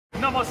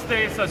नमस्ते,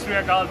 सत श्री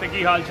अकाल,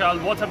 की हाल चाल,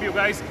 what's up you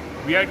guys.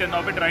 We are in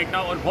orbit right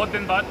now और बहुत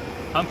दिन बाद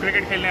हम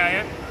क्रिकेट खेलने आए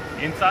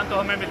हैं। इंसान तो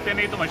हमें मिलते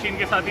नहीं, तो मशीन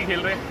के साथ ही खेल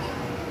रहे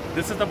हैं।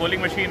 This is the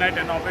bowling machine eight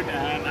in orbit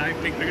and I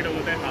play cricket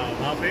होते हैं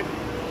वहाँ पे।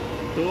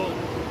 तो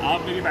आप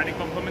मेरी बैटिंग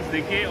परफॉर्मेंस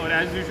देखिए और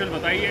एज यूजुअल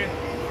बताइए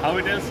हाउ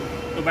इट इज़।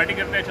 तो बैटिंग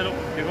करते हैं, चलो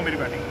देखो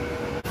मेरी बैटिंग।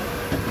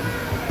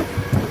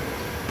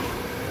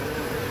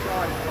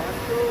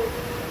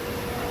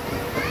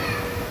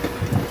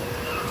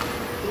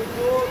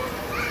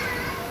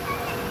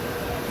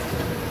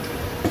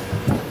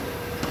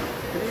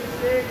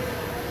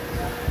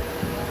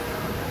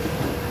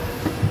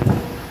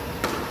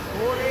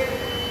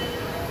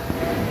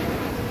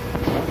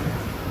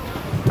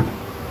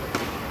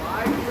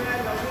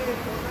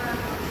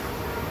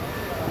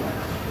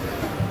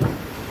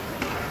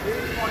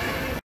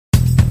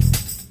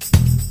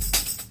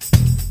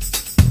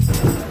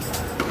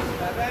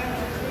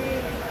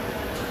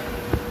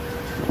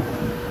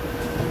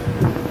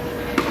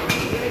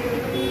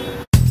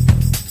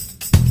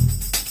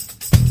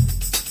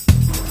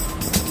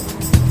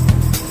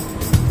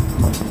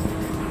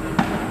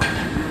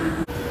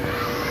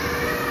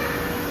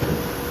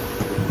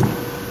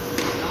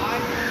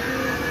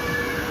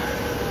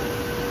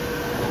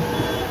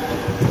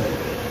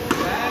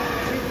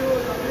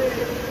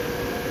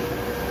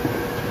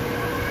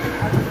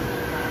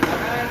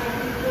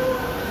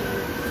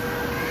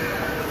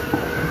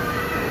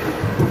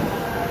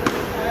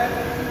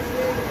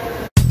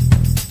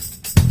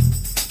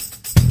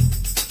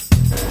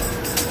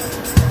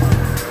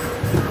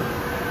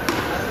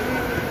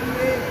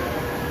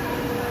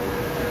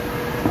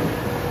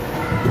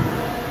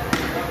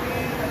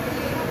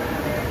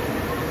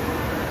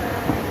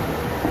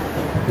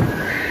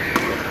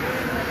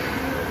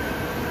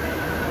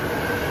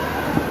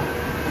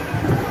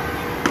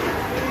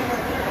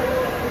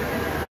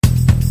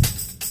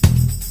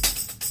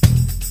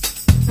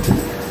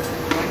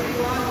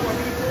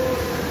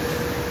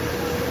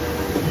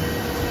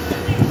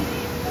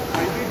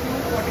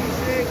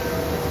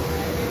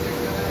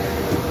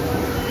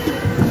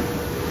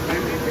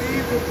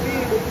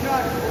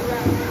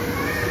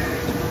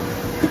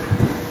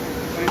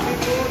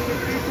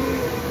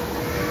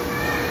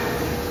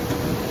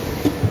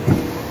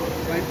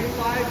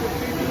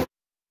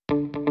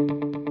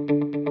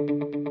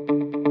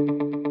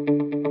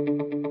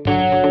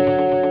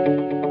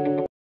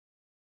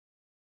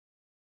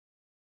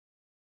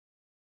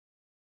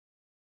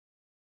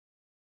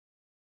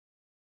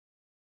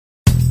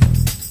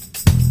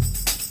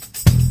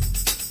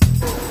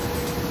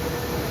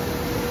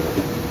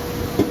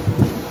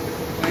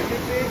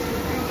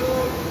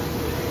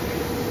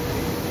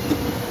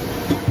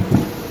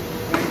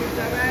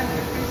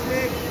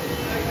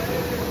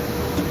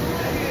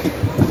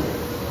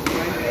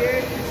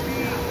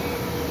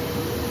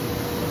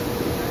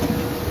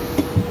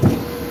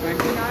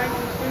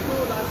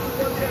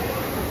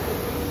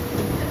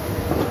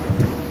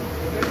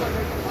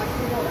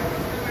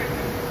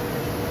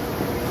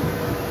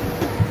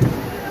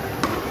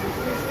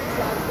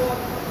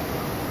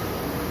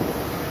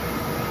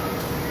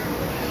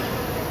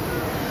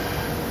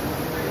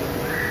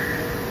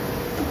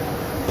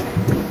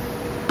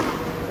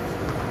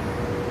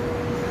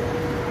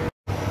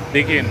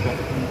 देखिए इनको,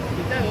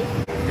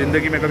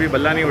 ज़िंदगी में कभी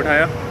बल्ला नहीं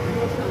उठाया,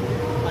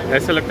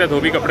 ऐसा लगता है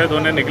धोबी कपड़े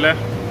धोने निकला है।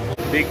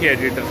 देखिए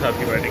एडिटर साहब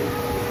की बैटिंग,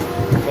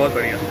 बहुत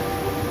बढ़िया।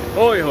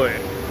 ओए होए,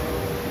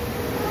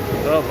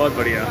 तो बहुत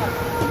बढ़िया।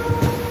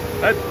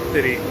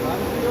 तेरी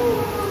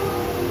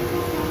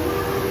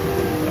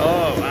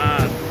ओह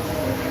मैन,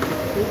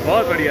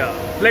 बहुत बढ़िया।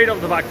 Played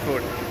of the back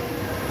foot,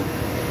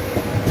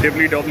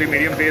 डिबली डॉबली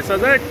medium pace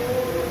as it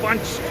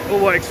punched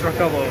over extra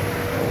cover.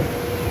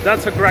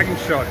 That's a cracking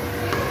shot.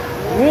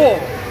 Whoa!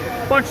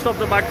 Punched off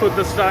the back foot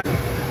this time.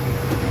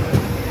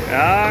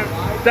 And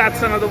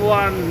that's another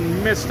one.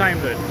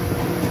 Mistimed it.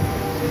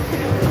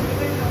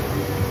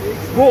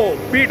 Whoa!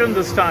 Beaten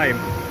this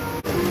time.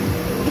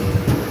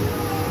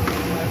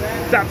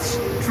 That's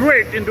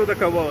straight into the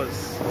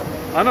covers.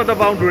 Another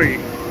boundary.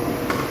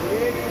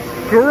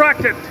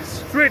 Cracked it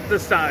straight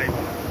this time.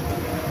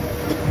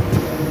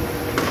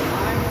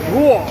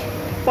 Whoa!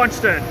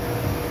 Punched it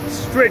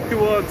straight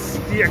towards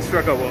the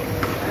extra cover.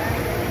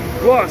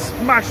 Was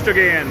smashed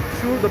again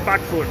through the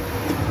back foot.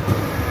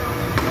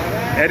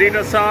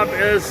 Editor Saab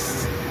is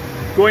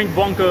going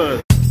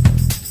bonkers.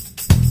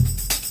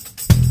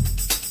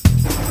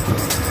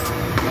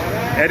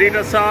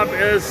 Editor Saab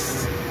is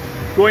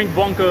going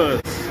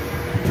bonkers.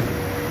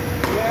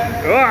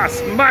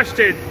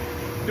 Smashed it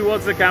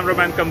towards the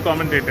cameraman cum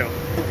commentator.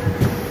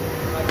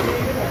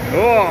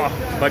 Oh,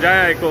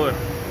 bajaya ek aur.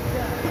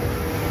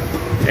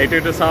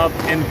 Editor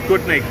Saab in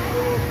good nick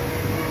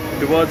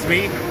towards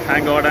me.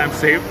 Thank God I'm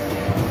safe.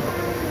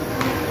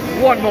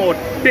 One more,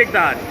 take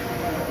that.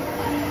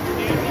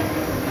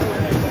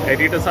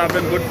 Editor Saab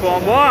in good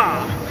form.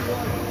 Wow,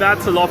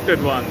 that's a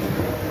lofted one.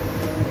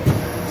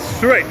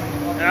 Straight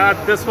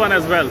at this one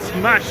as well,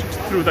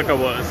 smashed through the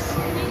covers.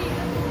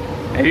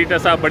 Editor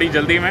Saab बड़ी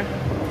जल्दी में,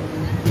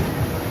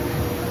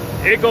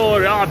 एक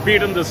और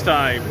beaten this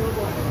time.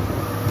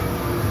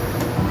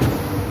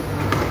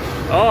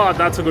 Oh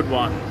that's a good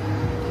one.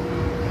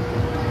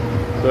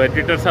 तो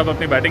editor साहब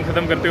अपनी batting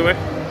ख़त्म करते हुए,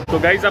 तो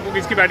गाइज़ आपको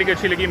किसकी बैटिंग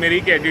अच्छी लगी, मेरी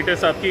कि एडिटर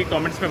साहब की,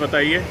 कमेंट्स में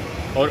बताइए।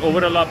 और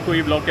ओवरऑल आपको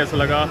ये ब्लॉग कैसा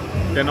लगा,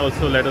 then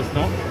also let us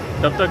know.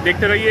 तब तक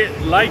देखते रहिए,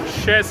 like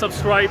share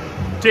subscribe,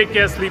 take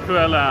care, sleep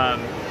well and